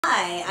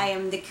Hi, I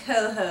am the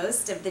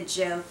co-host of the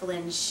Joe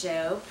Flynn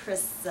Show,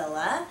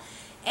 Priscilla,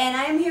 and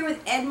I'm here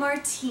with Ed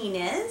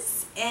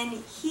Martinez, and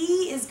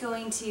he is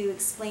going to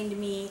explain to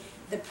me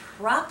the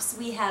props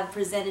we have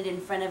presented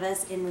in front of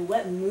us and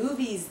what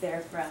movies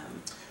they're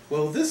from.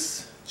 Well,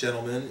 this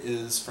gentleman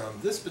is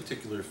from this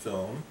particular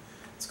film.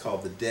 It's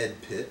called The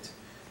Dead Pit.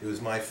 It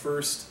was my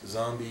first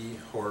zombie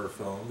horror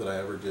film that I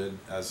ever did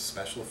as a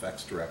special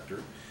effects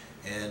director.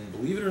 And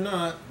believe it or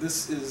not,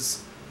 this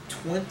is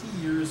 20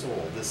 years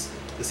old.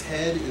 This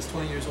head is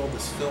 20 years old,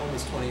 this film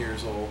is 20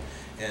 years old,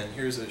 and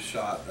here's a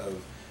shot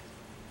of,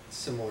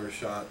 similar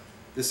shot.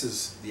 This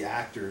is the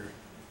actor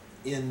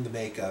in the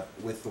makeup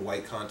with the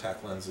white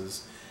contact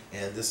lenses,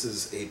 and this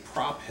is a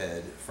prop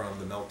head from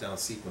the meltdown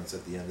sequence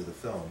at the end of the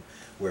film,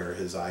 where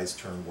his eyes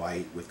turn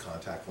white with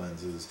contact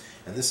lenses,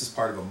 and this is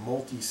part of a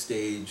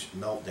multi-stage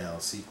meltdown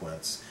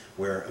sequence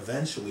where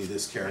eventually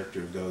this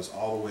character goes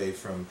all the way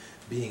from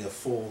being a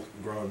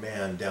full-grown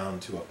man down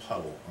to a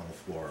puddle on the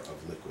floor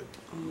of liquid.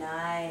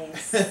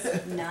 Nice,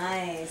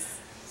 nice.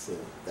 So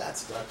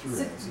that's Dr.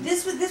 So Ramsey.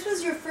 this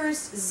was your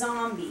first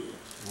zombie.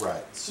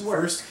 Right.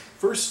 Work.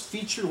 First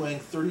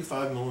feature-length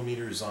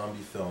 35mm zombie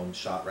film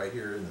shot right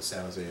here in the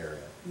San Jose area.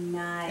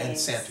 Nice. And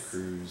Santa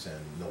Cruz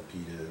and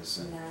Milpitas.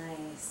 And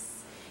nice.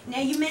 Now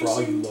you mentioned... For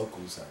all you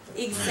locals out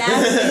there.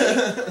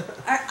 Exactly.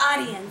 Our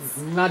audience.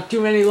 Not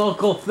too many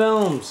local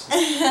films.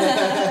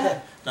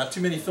 Not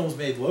too many films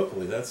made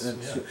locally, that's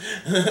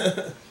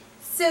yeah.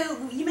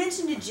 So you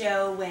mentioned to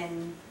Joe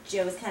when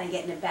Joe was kind of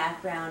getting a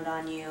background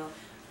on you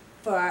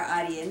for our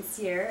audience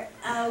here.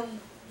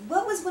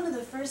 What was one of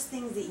the first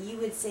things that you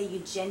would say you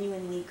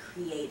genuinely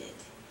created?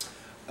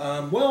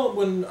 Well,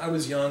 when I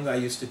was young, I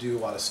used to do a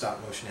lot of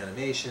stop motion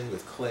animation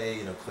with clay,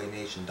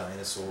 claymation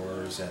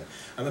dinosaurs, and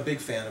I'm a big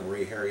fan of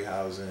Ray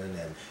Harryhausen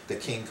and the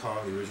King Kong,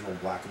 the original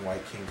black and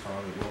white King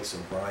Kong that Willis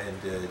O'Brien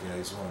did.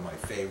 He's one of my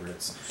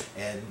favorites.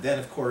 And then,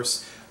 of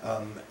course,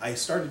 I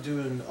started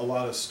doing a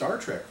lot of Star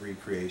Trek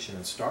recreation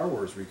and Star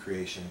Wars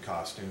recreation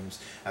costumes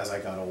as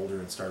I got older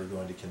and started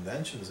going to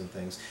conventions and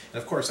things.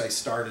 And of course, I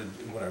started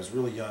when I was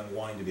really young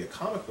wanting to be a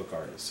comic book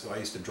artist. So I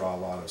used to draw a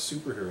lot of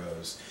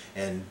superheroes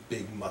and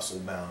big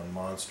muscle-bound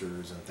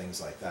monsters and things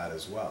like that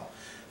as well.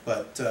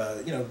 But,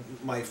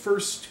 my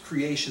first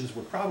creations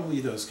were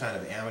probably those kind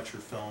of amateur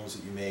films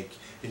that you make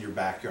in your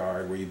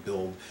backyard where you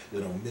build,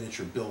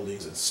 miniature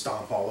buildings and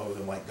stomp all over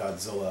them like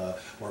Godzilla,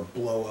 or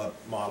blow up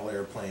model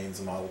airplanes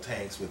and model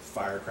tanks with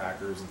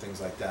firecrackers and things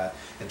like that,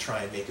 and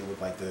try and make it look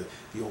like the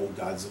old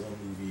Godzilla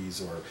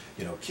movies, or,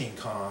 King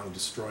Kong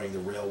destroying the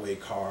railway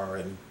car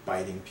and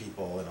biting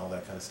people and all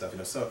that kind of stuff,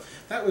 So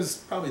that was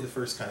probably the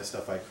first kind of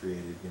stuff I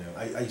created,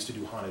 I used to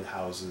do haunted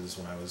houses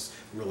when I was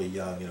really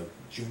young,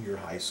 junior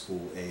high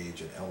school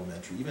age and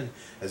elementary. Even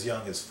as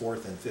young as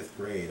 4th and 5th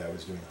grade, I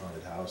was doing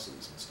haunted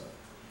houses and stuff.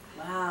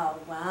 Wow,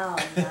 wow,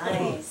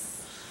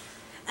 nice.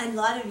 And a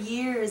lot of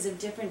years of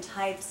different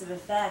types of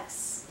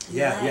effects.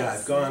 Yeah, nice, yeah,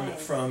 I've gone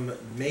nice. from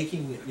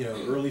making,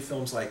 early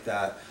films like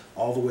that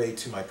all the way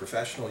to my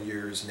professional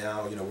years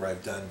now, where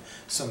I've done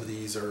some of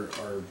these are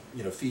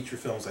feature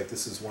films. Like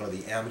this is one of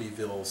the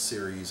Amityville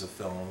series of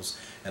films,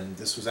 and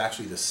this was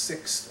actually the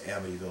 6th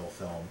Amityville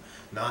film,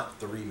 not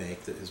the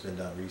remake that has been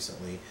done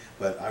recently,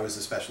 but I was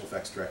the special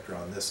effects director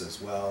on this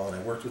as well, and I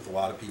worked with a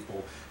lot of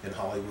people in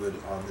Hollywood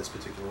on this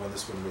particular one.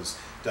 This one was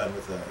done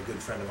with a good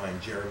friend of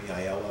mine, Jeremy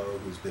Aiello,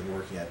 who's been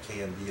working at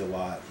KMD a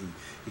lot.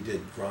 He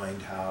did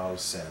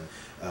Grindhouse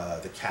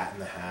and The Cat in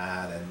the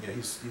Hat, and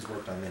he's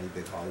worked on many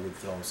big Hollywood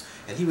films.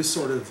 And he was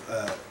sort of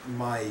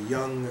my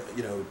young,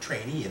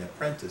 trainee and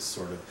apprentice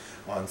sort of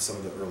on some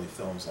of the early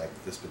films like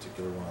this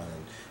particular one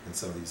and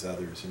some of these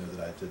others,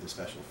 that I did the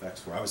special effects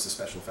for. I was the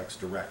special effects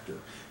director,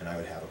 and I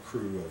would have a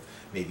crew of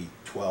maybe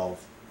 12,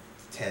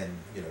 10,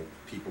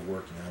 people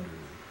working under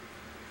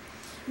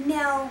me.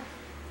 Now,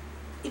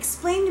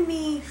 explain to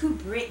me who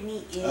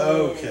Brittany is.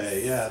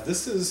 Okay, yeah,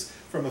 this is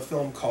from a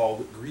film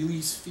called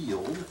Greeley's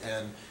Field,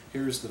 and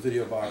here's the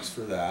video box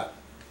for that.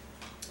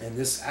 And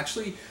this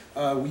actually,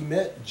 we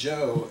met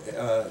Joe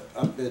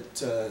up at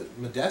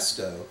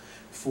Modesto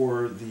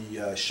for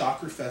the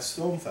Shocker Fest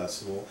Film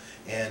Festival,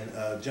 and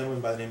a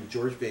gentleman by the name of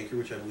George Baker,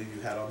 which I believe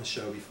you had on the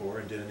show before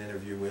and did an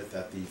interview with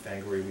at the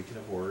Fangoria Weekend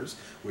of Horrors,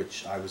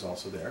 which I was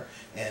also there.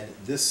 And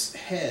this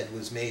head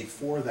was made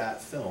for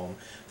that film.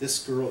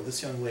 This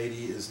young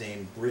lady is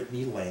named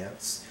Brittany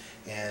Lance,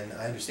 and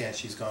I understand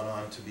she's gone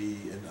on to be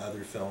in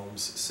other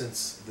films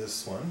since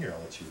this one. Here, I'll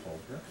let you hold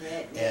her.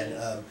 Brittany.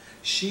 And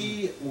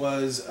she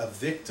was a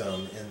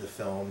victim in the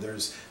film.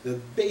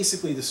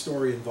 Basically the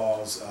story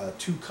involves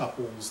two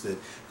couples that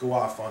go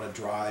off on a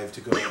drive to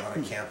go on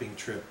a camping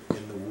trip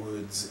in the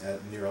woods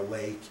near a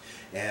lake,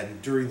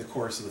 and during the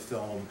course of the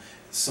film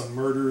some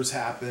murders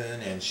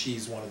happen, and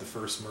she's one of the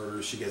first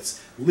murders. She gets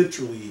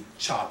literally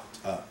chopped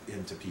up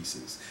into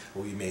pieces.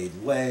 We made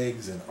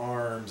legs and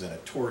arms and a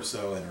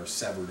torso and her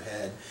severed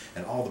head,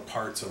 and all the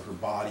parts of her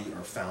body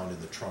are found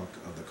in the trunk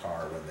of the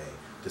car when they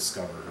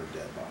discover her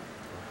dead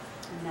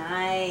body.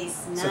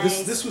 Nice, nice.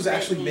 So this was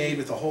actually made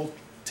with a whole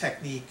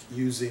technique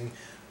using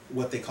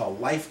what they call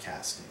life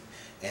casting.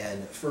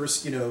 And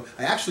first, you know,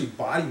 I actually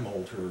body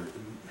mold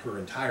her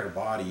entire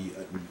body,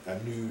 a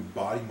nude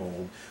body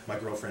mold. My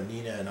girlfriend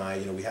Nina and I,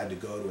 you know, we had to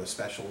go to a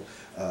special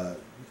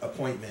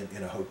appointment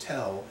in a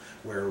hotel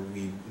where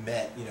we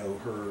met, you know,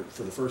 her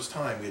for the first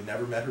time. We had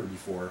never met her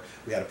before.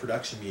 We had a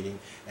production meeting,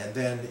 and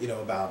then, you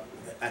know, about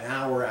an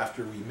hour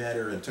after we met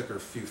her and took her a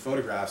few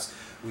photographs,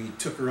 we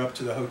took her up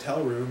to the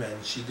hotel room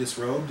and she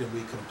disrobed, and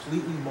we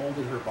completely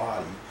molded her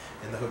body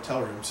in the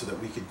hotel room so that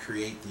we could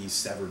create these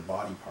severed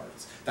body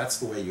parts. That's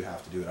the way you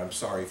have to do it. I'm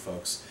sorry,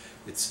 folks.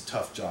 It's a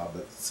tough job,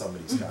 but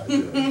somebody's got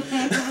to do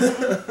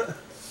it.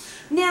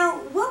 Now,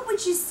 what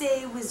would you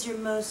say was your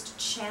most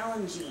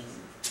challenging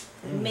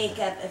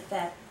makeup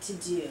effect to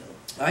do?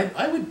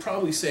 I would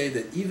probably say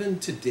that even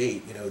to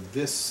date, you know,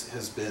 this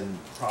has been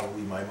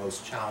probably my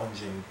most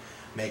challenging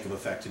makeup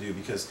effect to do,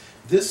 because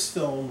this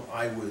film,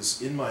 I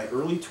was in my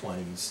early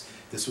 20s.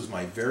 This was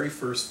my very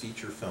first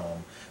feature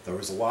film. There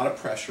was a lot of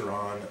pressure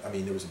on. I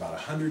mean, there was about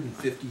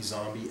 150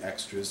 zombie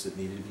extras that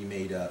needed to be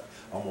made up.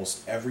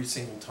 Almost every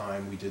single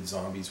time we did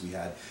zombies, we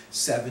had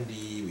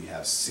 70, we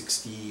have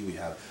 60, we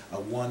have a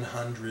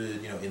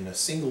 100, you know, in a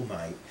single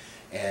night.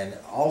 And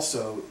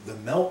also the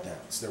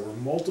meltdowns. There were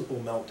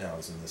multiple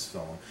meltdowns in this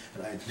film,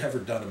 and I had never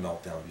done a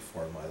meltdown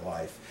before in my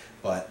life,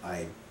 but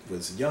I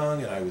was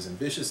young and I was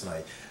ambitious, and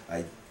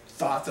I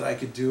thought that I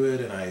could do it,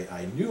 and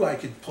I knew I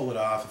could pull it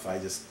off if I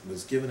just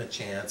was given a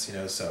chance, you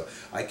know. So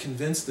I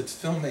convinced the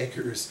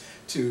filmmakers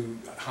to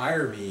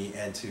hire me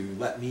and to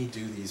let me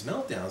do these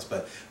meltdowns.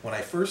 But when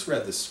I first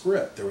read the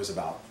script, there was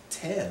about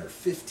 10 or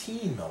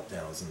 15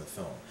 meltdowns in the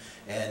film,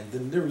 and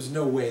then there was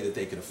no way that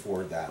they could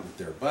afford that with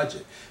their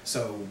budget.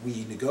 So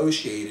we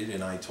negotiated,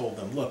 and I told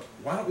them, look,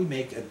 why don't we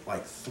make it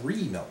like 3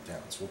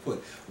 meltdowns? We'll put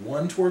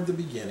one toward the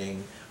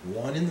beginning,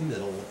 one in the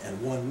middle,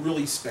 and one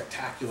really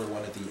spectacular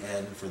one at the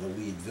end for the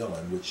lead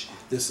villain, which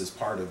this is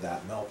part of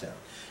that meltdown.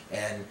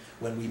 And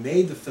when we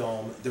made the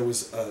film, there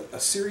was a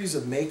series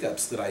of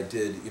makeups that I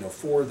did, you know,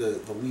 for the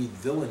lead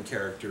villain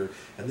character,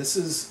 and this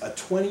is a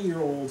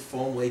 20-year-old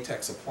foam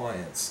latex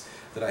appliance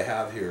that I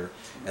have here,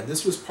 and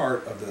this was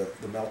part of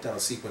the meltdown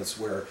sequence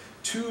where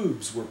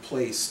tubes were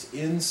placed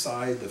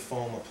inside the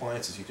foam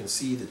appliances. You can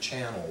see the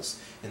channels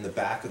in the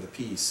back of the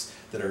piece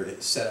that are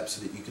set up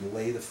so that you can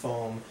lay the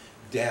foam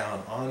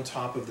down on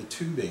top of the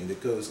tubing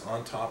that goes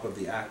on top of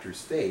the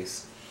actor's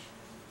face,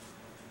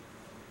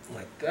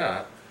 like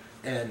that.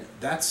 And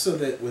that's so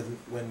that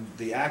when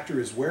the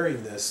actor is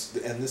wearing this,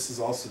 and this is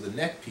also the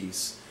neck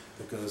piece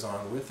that goes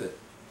on with it.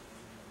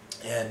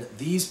 And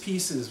these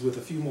pieces, with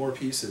a few more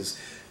pieces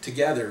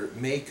together,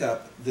 make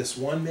up this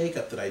one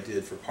makeup that I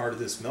did for part of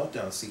this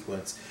meltdown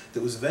sequence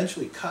that was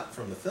eventually cut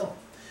from the film.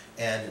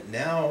 And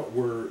now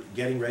we're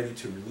getting ready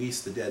to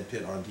release The Dead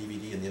Pit on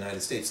DVD in the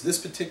United States. This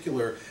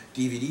particular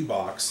DVD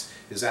box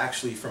is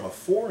actually from a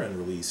foreign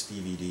release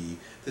DVD.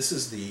 This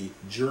is the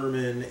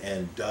German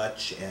and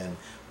Dutch and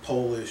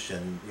Polish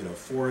and, you know,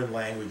 foreign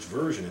language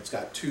version. It's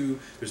got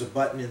there's a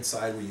button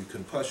inside where you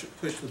can push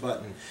the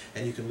button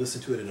and you can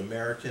listen to it in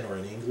American or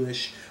in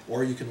English,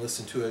 or you can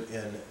listen to it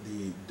in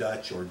the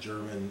Dutch or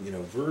German, you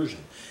know,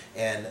 version.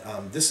 And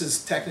this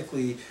is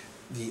technically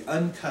the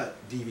uncut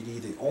DVD.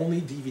 The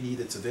only DVD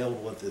that's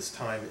available at this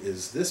time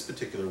is this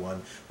particular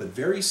one, but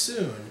very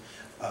soon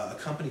a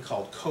company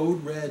called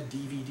Code Red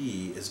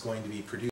DVD is going to be produced